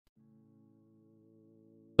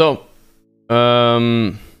So,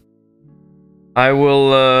 I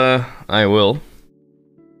will.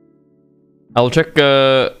 I'll check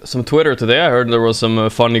some Twitter today. I heard there was some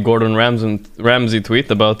funny Gordon Ramsay tweet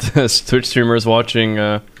about Twitch streamers watching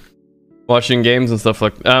games and stuff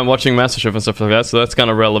like watching MasterChef and stuff like that. So that's kind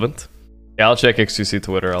of relevant. Yeah, I'll check XQC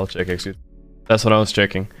Twitter. I'll check XQC. That's what I was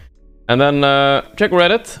checking. And then check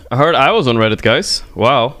Reddit. I heard I was on Reddit, guys.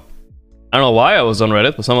 Wow. I don't know why I was on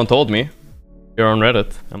Reddit, but someone told me you're on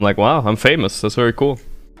Reddit. I'm like, wow, I'm famous. That's very cool.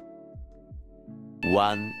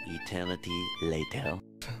 One eternity later.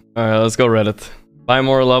 Alright, let's go Reddit. 5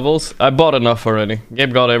 more levels. I bought enough already.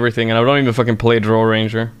 Gabe got everything, and I don't even fucking play Drow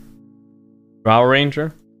Ranger. Drow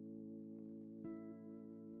Ranger?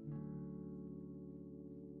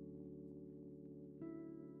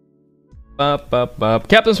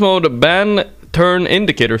 Captain's Mode ban turn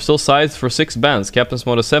indicator still sized for 6 bans. Captain's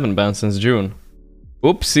Mode has 7 bans since June.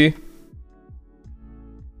 Oopsie.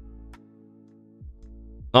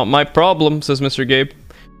 Not my problem, says Mr. Gabe.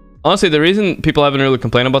 Honestly, the reason people haven't really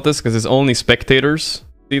complained about this because it's only spectators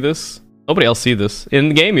see this. Nobody else see this. In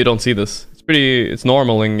the game, you don't see this. It's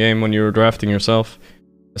normal in game when you're drafting yourself,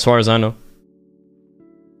 as far as I know.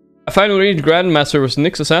 I finally reached Grandmaster with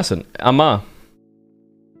Nyx Assassin. Ama.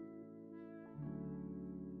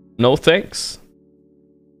 No thanks.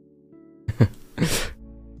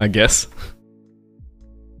 I guess.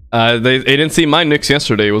 They didn't see my Nyx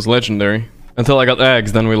yesterday. It was legendary. Until I got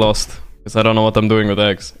eggs, then we lost. Because I don't know what I'm doing with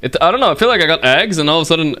eggs. I don't know, I feel like I got eggs and all of a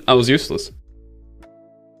sudden I was useless.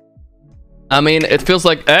 I mean, it feels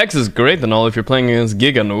like eggs is great and all if you're playing against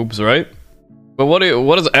Giga noobs, right? But what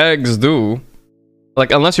does eggs do?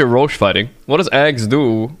 Like, unless you're Roche fighting. What does eggs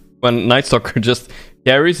do when Night Stalker just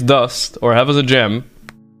carries dust or has a gem?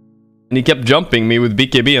 And he kept jumping me with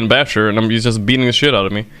BKB and Basher and he's just beating the shit out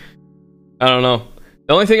of me. I don't know.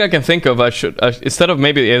 The only thing I can think of, instead of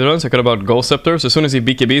maybe the Aetherons, I could have bought Ghost Scepter. So as soon as he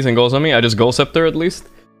BKBs and goes on me, I just Ghost Scepter at least.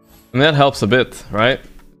 And that helps a bit, right?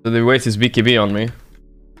 So they waste his BKB on me.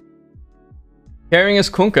 Carrying his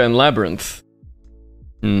Kunkka in Labyrinth.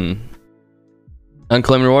 Unclaimed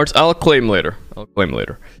rewards? I'll claim later.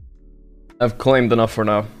 I've claimed enough for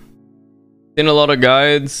now. Seen a lot of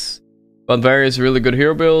guides about various really good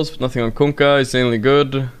hero builds, but nothing on Kunkka. Insanely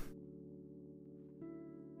good.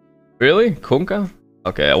 Really? Kunkka?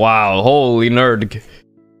 Okay, wow, holy nerd.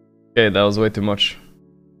 Okay, that was way too much.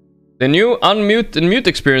 The new unmute and mute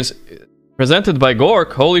experience presented by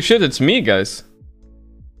Gorgc. Holy shit, it's me, guys.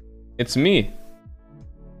 It's me.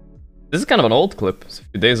 This is kind of an old clip. It's a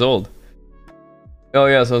few days old. Oh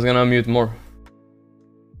yeah, so I was gonna unmute more.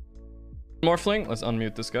 Morphling, let's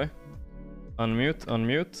unmute this guy.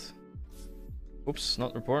 Unmute. Oops,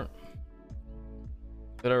 not report.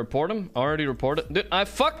 Did I report him? Already reported. Dude,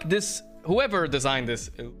 fuck this. Whoever designed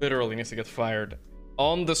this literally needs to get fired.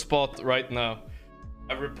 On the spot right now.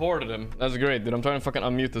 I've reported him. That's great, dude. I'm trying to fucking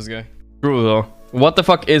unmute this guy. True though. What the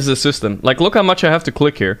fuck is this system? Like, look how much I have to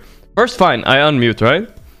click here. First, fine, I unmute, right?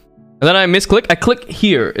 And then I misclick. I click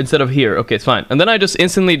here instead of here. Okay, it's fine. And then I just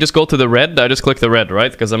instantly just go to the red. I just click the red,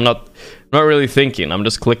 right? Because I'm not really thinking. I'm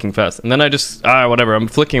just clicking fast. And then I just, whatever. I'm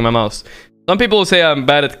flicking my mouse. Some people will say I'm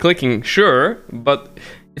bad at clicking. Sure, but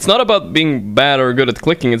it's not about being bad or good at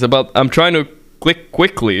clicking. It's about I'm trying to click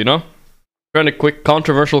quickly, you know? Trying to click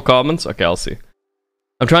controversial comments. Okay, I'll see.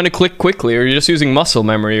 I'm trying to click quickly, or you're just using muscle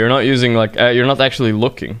memory. You're not using like you're not actually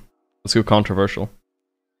looking. Let's go controversial.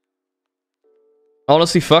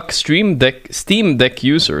 Honestly, fuck Steam Deck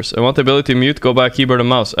users. I want the ability to mute, go back, keyboard and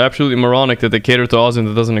mouse. Absolutely moronic that they cater to Ozzy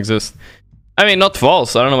that doesn't exist. I mean, not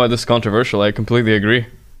false. I don't know why this is controversial. I completely agree.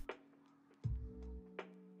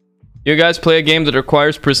 You guys play a game that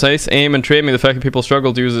requires precise aim and training. The fact that people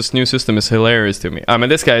struggle to use this new system is hilarious to me. I mean,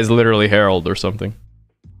 this guy is literally Herald or something.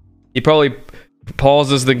 He probably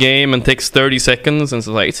pauses the game and takes 30 seconds and is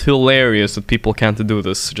like, it's hilarious that people can't do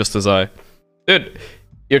this, just as I. Dude,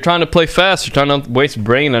 you're trying to play fast. You're trying to waste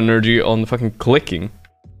brain energy on fucking clicking.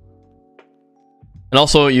 And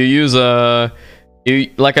also, you use,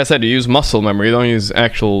 like I said, you use muscle memory. You don't use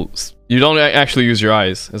actual... You don't actually use your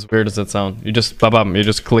eyes, as weird as that sounds. You just bam, you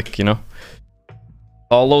just click, you know.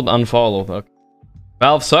 Followed, unfollowed. Okay.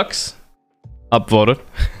 Valve sucks. Upvoted.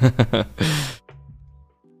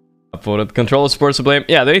 Upvoted. Controller supports to blame.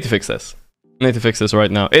 Yeah, they need to fix this. They need to fix this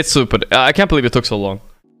right now. It's super. I can't believe it took so long.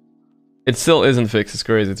 It still isn't fixed. It's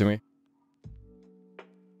crazy to me.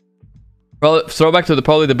 Probably, throwback to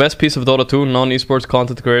probably the best piece of Dota 2 non-esports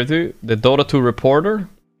content creator, the Dota 2 reporter.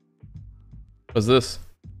 What's this?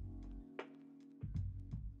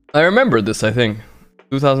 I remember this, I think.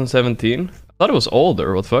 2017? I thought it was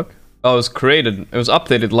older, what the fuck? Oh, it was created. It was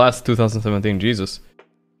updated last 2017, Jesus.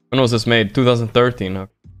 When was this made? 2013.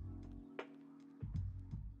 Okay.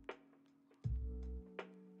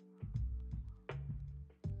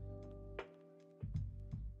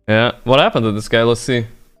 Yeah, what happened to this guy? Let's see.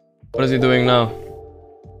 What is he doing now?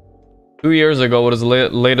 2 years ago, what is the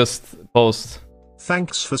latest post?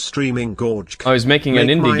 Thanks for streaming, Gorgc. Oh, he's making an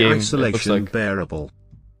indie game. It looks like. Bearable.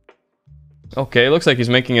 Okay, looks like he's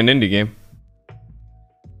making an indie game.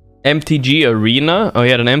 MTG Arena? Oh, he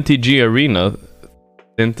had an MTG Arena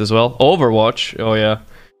tint as well. Overwatch? Oh, yeah.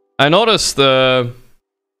 I noticed that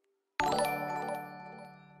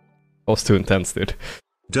was too intense, dude.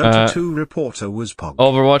 Dota 2 reporter was pogged.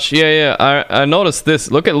 Overwatch? Yeah. I noticed this.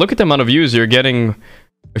 Look at the amount of views you're getting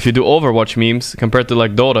if you do Overwatch memes compared to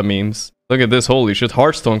like Dota memes. Look at this, holy shit.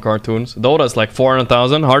 Hearthstone cartoons. Dota's like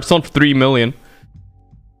 400,000. Hearthstone 3 million.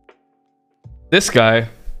 This guy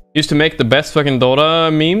used to make the best fucking Dota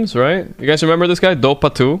memes, right? You guys remember this guy?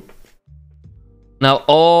 Dota 2. Now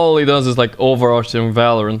all he does is like Overwatch and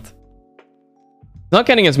Valorant. Not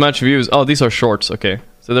getting as much views. Oh, these are shorts, okay.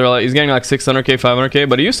 So they're like, he's getting like 600k, 500k,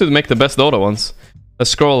 but he used to make the best Dota ones.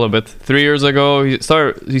 Let's scroll a bit. 3 years ago, he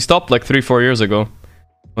stopped like 3-4 years ago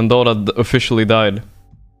when Dota officially died.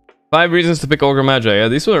 5 reasons to pick Ogre Magi. Yeah,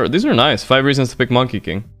 these are nice. 5 reasons to pick Monkey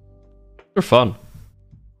King. They're fun.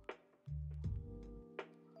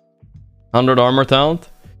 100 armor talent.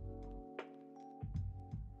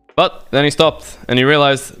 But then he stopped and he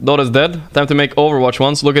realized Dota's dead. Time to make Overwatch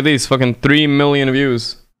ones. Look at these, fucking 3 million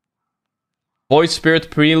views. Voice Spirit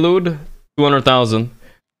Prelude, 200,000.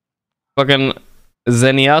 Fucking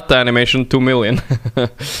Zenyatta animation, 2 million.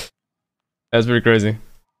 That's pretty crazy.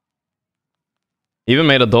 Even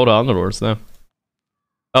made a Dota Underlords there.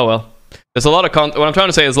 Oh well. There's a lot of what I'm trying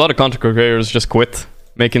to say is a lot of content creators just quit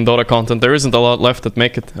making Dota content. There isn't a lot left that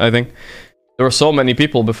make it, I think. There were so many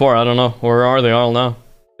people before, I don't know. Where are they all now?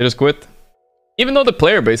 They just quit. Even though the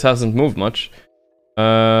player base hasn't moved much.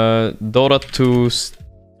 Dota 2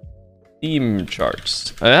 Steam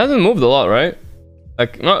charts. It hasn't moved a lot, right?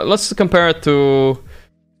 Like, no, let's compare it to...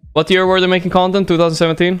 What year were they making content?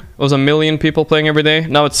 2017? It was 1 million people playing every day.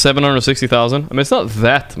 Now it's 760,000. I mean, it's not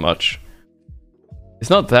that much. It's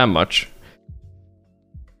not that much.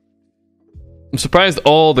 I'm surprised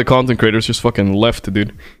all the content creators just fucking left,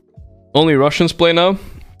 dude. Only Russians play now?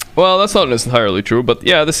 Well, that's not entirely true, but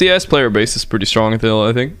yeah, the CS player base is pretty strong still,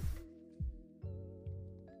 I think.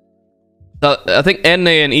 I think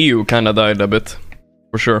NA and EU kind of died a bit,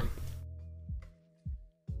 for sure.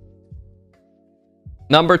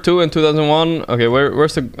 Number 2 in 2001. Okay,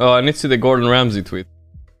 where's the... Oh, I need to see the Gordon Ramsay tweet.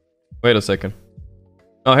 Wait a second.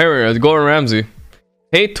 Oh, here we are. Gordon Ramsay.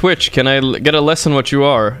 Hey Twitch, can I get a lesson what you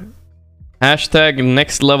are? Hashtag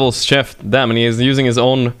next level chef. Damn, and he is using his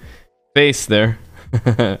own face there.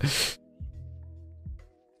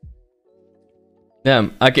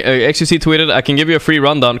 Damn, XQC tweeted, I can give you a free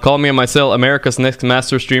rundown. Call me on my cell, America's next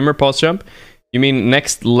master streamer, pause jump. You mean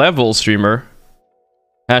next level streamer?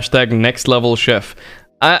 Hashtag next level chef.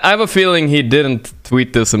 I have a feeling he didn't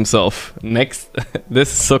tweet this himself. Next, this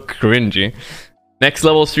is so cringy. Next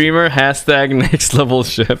level streamer, hashtag next level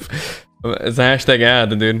chef. It's a hashtag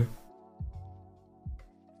ad, dude.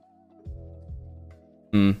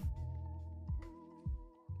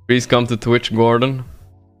 Please come to Twitch, Gordon.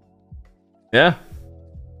 Yeah.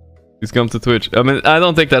 Please come to Twitch. I mean, I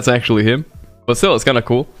don't think that's actually him. But still, it's kind of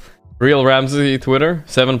cool. Real Ramsay Twitter,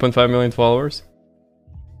 7.5 million followers.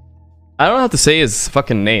 I don't know how to say his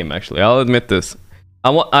fucking name, actually. I'll admit this.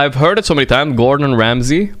 I've heard it so many times, Gordon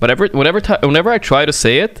Ramsay. But whenever I try to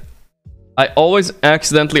say it, I always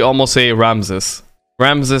accidentally almost say Ramses.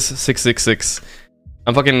 Ramses 666.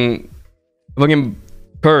 I'm fucking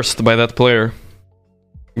cursed by that player.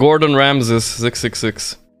 Gordon Ramses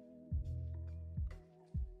 666.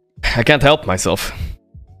 I can't help myself.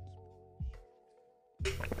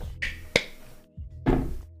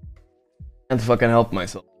 Can't fucking help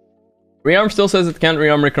myself. Rearm still says it can't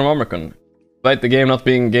rearm Necronomicon, despite the game not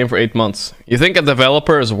being a game for 8 months. You think a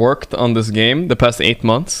developer has worked on this game the past 8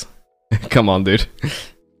 months? Come on, dude.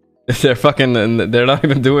 They're not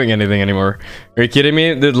even doing anything anymore. Are you kidding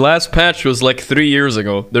me? The last patch was like 3 years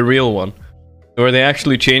ago, the real one. Where they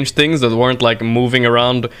actually changed things that weren't like moving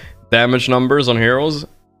around damage numbers on heroes.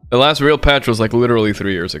 The last real patch was like literally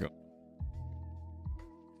 3 years ago.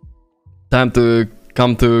 Time to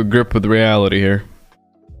come to grip with reality here.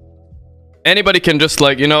 Anybody can just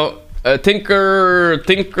like, you know,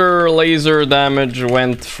 Tinker laser damage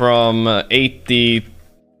went from 80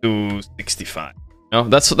 to 65. No,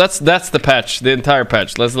 that's the patch, the entire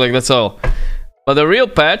patch. That's all. But the real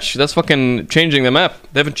patch, that's fucking changing the map.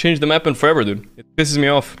 They haven't changed the map in forever, dude. It pisses me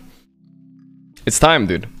off. It's time,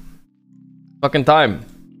 dude. Fucking time.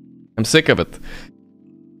 I'm sick of it.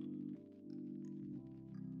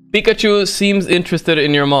 Pikachu seems interested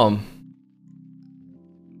in your mom.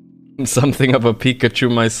 Something of a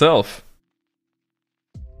Pikachu myself.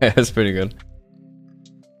 Yeah, that's pretty good.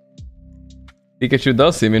 Pikachu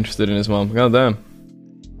does seem interested in his mom. God damn.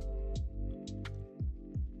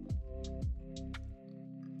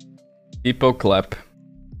 Hippo clap.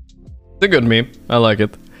 It's a good meme. I like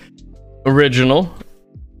it. Original.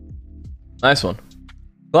 Nice one.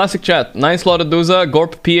 Classic chat. Nice lot of Duza.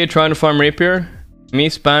 Gorp PA trying to farm rapier. Me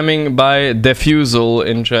spamming by defusal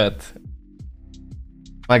in chat.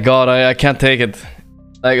 My god, I can't take it.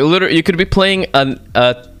 Like, literally, you could be playing a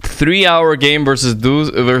 3-hour game versus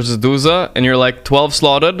Duza, and you're like 12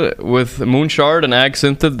 slotted with Moonshard and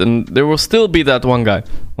Accented, and there will still be that one guy.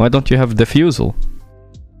 Why don't you have defusal?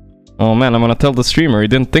 Oh man, I'm gonna tell the streamer, he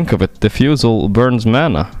didn't think of it. Defusal burns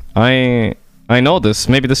mana. I know this,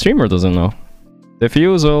 maybe the streamer doesn't know.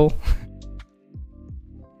 Defusal.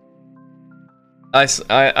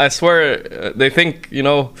 I swear, they think, you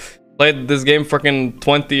know, played this game fucking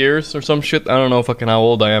 20 years or some shit. I don't know fucking how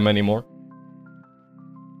old I am anymore.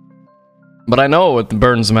 But I know it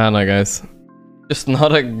burns mana, guys. Just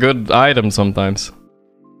not a good item sometimes.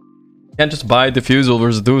 You can't just buy Diffusal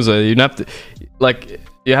versus Duza. You have to, like,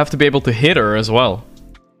 you have to be able to hit her as well.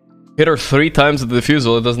 Hit her 3 times with the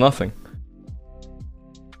Diffusal, it does nothing.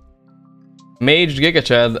 Mage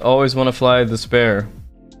Gigachad, always want to fly despair.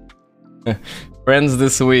 Friends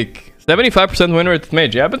this week. 75% win rate with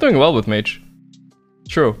Mage. Yeah, I've been doing well with Mage.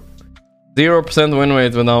 True. 0% win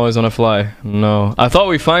rate when always on a fly. No. I thought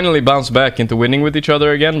we finally bounced back into winning with each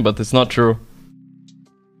other again, but it's not true.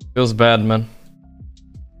 Feels bad, man.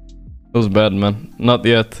 Feels bad, man. Not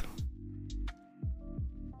yet.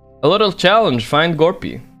 A little challenge. Find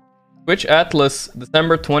Gorpy. Twitch Atlas,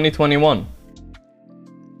 December 2021.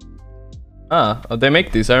 Ah, they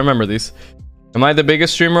make these. I remember these. Am I the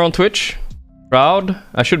biggest streamer on Twitch? Shroud?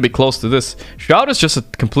 I should be close to this. Shroud is just a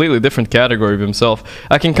completely different category of himself.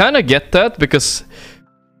 I can kind of get that because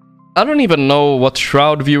I don't even know what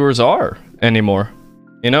Shroud viewers are anymore.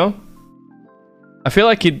 You know? I feel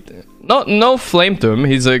like he... No flame to him.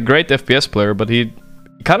 He's a great FPS player, but he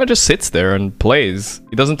kind of just sits there and plays.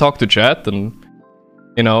 He doesn't talk to chat, and...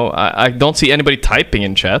 You know, I don't see anybody typing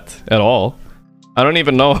in chat at all. I don't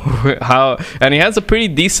even know how... And he has a pretty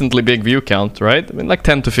decently big view count, right? I mean, like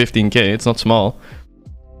 10 to 15k. It's not small.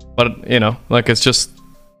 But, you know, like it's just...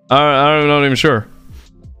 I'm not even sure.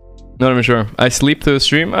 Not even sure. I sleep to the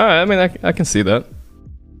stream? I mean, I can see that.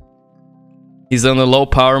 He's on the low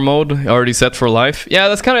power mode, already set for life. Yeah,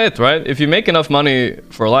 that's kind of it, right? If you make enough money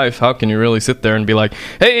for life, how can you really sit there and be like,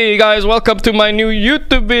 hey guys, welcome to my new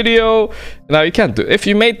YouTube video? Now, you can't do it. If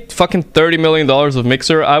you made fucking $30 million of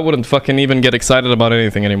Mixer, I wouldn't fucking even get excited about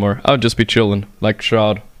anything anymore. I would just be chilling, like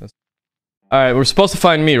Shroud. Alright, we're supposed to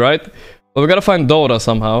find me, right? Well, we gotta find Dota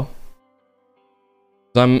somehow.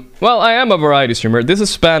 Well, I am a variety streamer. This is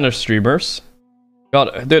Spanish streamers.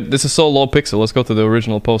 God, dude, this is so low pixel. Let's go to the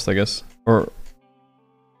original post, I guess. Or...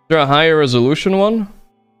 Is there a higher resolution one?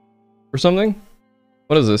 Or something?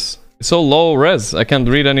 What is this? It's so low res, I can't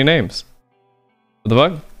read any names. What the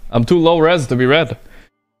fuck? I'm too low res to be read.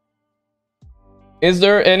 Is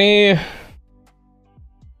there any...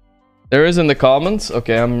 There is in the comments?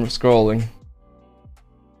 Okay, I'm scrolling.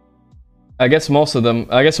 I guess most of them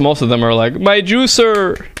are like, my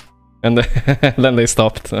juicer! And then they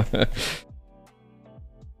stopped.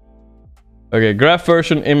 Okay, graph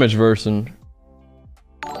version, image version.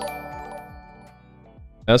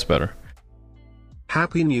 That's better.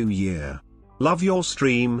 Happy New Year. Love your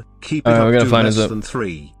stream. Keep it up to less than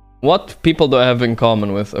 3. What people do I have in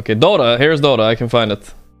common with? Okay, Dota. Here's Dota. I can find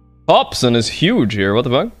it. TopSon is huge here. What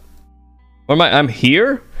the fuck? Where am I? I'm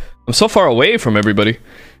here? I'm so far away from everybody.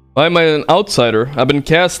 Why am I an outsider? I've been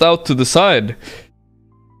cast out to the side.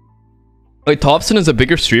 Wait, TopSon is a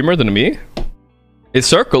bigger streamer than me? His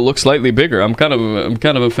circle looks slightly bigger. I'm kind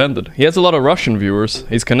of offended. He has a lot of Russian viewers.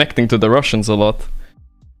 He's connecting to the Russians a lot.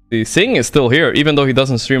 The Sing is still here, even though he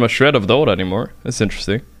doesn't stream a shred of Dota anymore. That's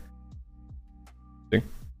interesting.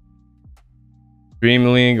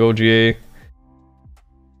 Dreamlink, OGA.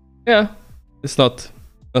 Yeah, it's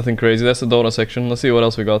nothing crazy. That's the Dota section. Let's see what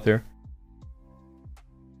else we got here.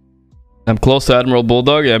 I'm close to Admiral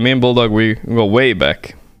Bulldog. Yeah, me and Bulldog, we go way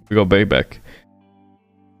back. We go way back.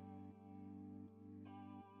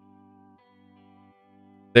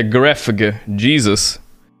 The graphic, Jesus.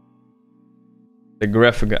 The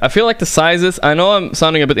graphic. I feel like the sizes, I know I'm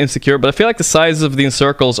sounding a bit insecure, but I feel like the sizes of these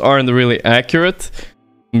circles aren't really accurate.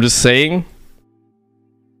 I'm just saying.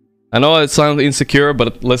 I know it sounds insecure,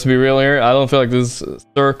 but let's be real here. I don't feel like these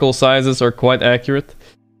circle sizes are quite accurate.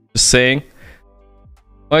 Just saying.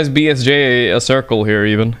 Why is BSJ a circle here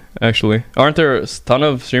even, actually? Aren't there a ton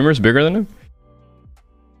of streamers bigger than him?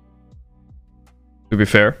 To be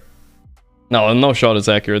fair. No shot is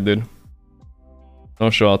accurate, dude. No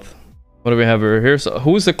shot. What do we have here? Here's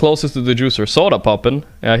who's the closest to the juicer? Soda poppin'.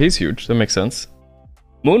 Yeah, he's huge. That makes sense.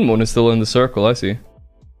 Moon is still in the circle. I see.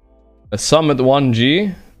 A Summit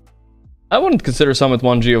 1G. I wouldn't consider Summit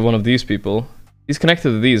 1G of one of these people. He's connected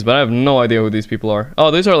to these, but I have no idea who these people are.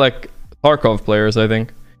 Oh, these are like Tarkov players, I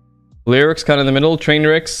think. Lyrics kind of in the middle.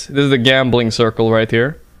 Trainwrecks. This is the gambling circle right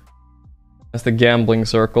here. That's the gambling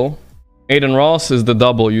circle. Aiden Ross is the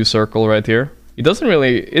W circle right here. He isn't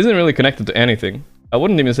really connected to anything. I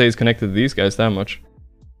wouldn't even say he's connected to these guys that much.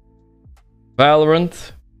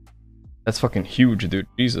 Valorant. That's fucking huge, dude.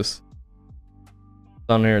 Jesus.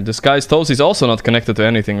 Down here. Disguised Toast. He's also not connected to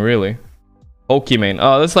anything, really. Pokimane.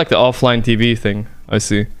 Oh, that's like the offline TV thing. I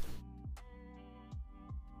see.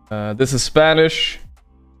 This is Spanish.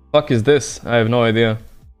 Fuck is this? I have no idea.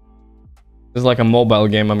 This is like a mobile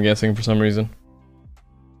game, I'm guessing, for some reason.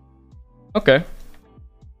 Okay.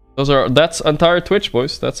 That's entire Twitch,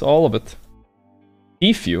 boys. That's all of it.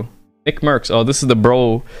 Efu. Nick Mercs. Oh, this is the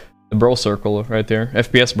bro circle right there.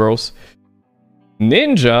 FPS bros.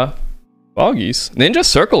 Ninja. Boggies. Ninja's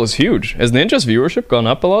circle is huge. Has Ninja's viewership gone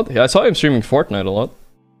up a lot? Yeah, I saw him streaming Fortnite a lot.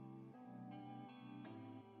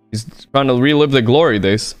 He's trying to relive the glory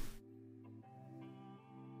days.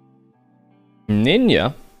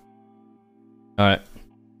 Ninja. Alright.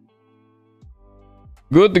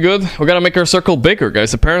 Good. We gotta make our circle bigger,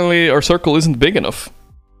 guys. Apparently our circle isn't big enough.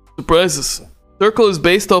 Surprises. Circle is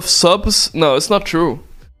based off subs? No, it's not true.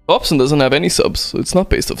 TopSon doesn't have any subs, so it's not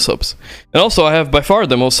based off subs. And also, I have by far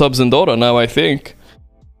the most subs in Dota now, I think.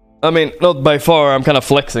 I mean, not by far, I'm kind of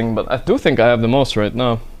flexing, but I do think I have the most right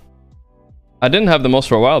now. I didn't have the most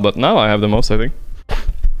for a while, but now I have the most, I think.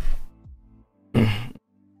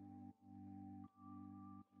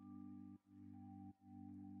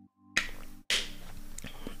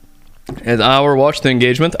 An hour watch to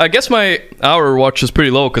engagement. I guess my hour watch is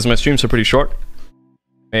pretty low because my streams are pretty short.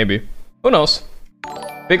 Maybe. Who knows?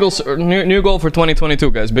 Big goal, new goal for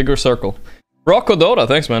 2022, guys. Bigger circle. Rocco Dota,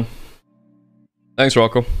 thanks, man. Thanks,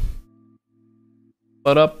 Rocco.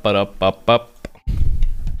 Ba-da-ba-da-ba-ba.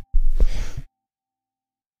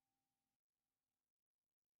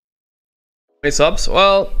 Wait, subs?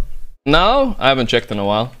 Well, now I haven't checked in a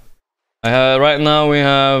while. Right now we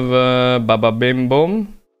have Baba Bim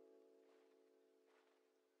Boom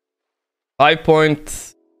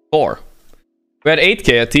 5.4. We had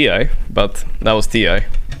 8k at TI, but that was TI.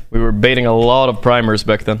 We were baiting a lot of primers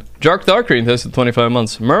back then. Jark Dark Green tested 25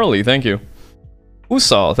 months. Merly, thank you.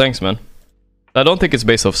 Usaw, thanks, man. I don't think it's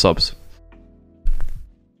based off subs.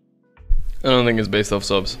 I don't think it's based off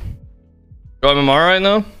subs. Go MMR right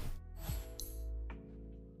now?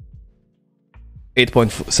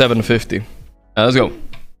 8.750. Let's go.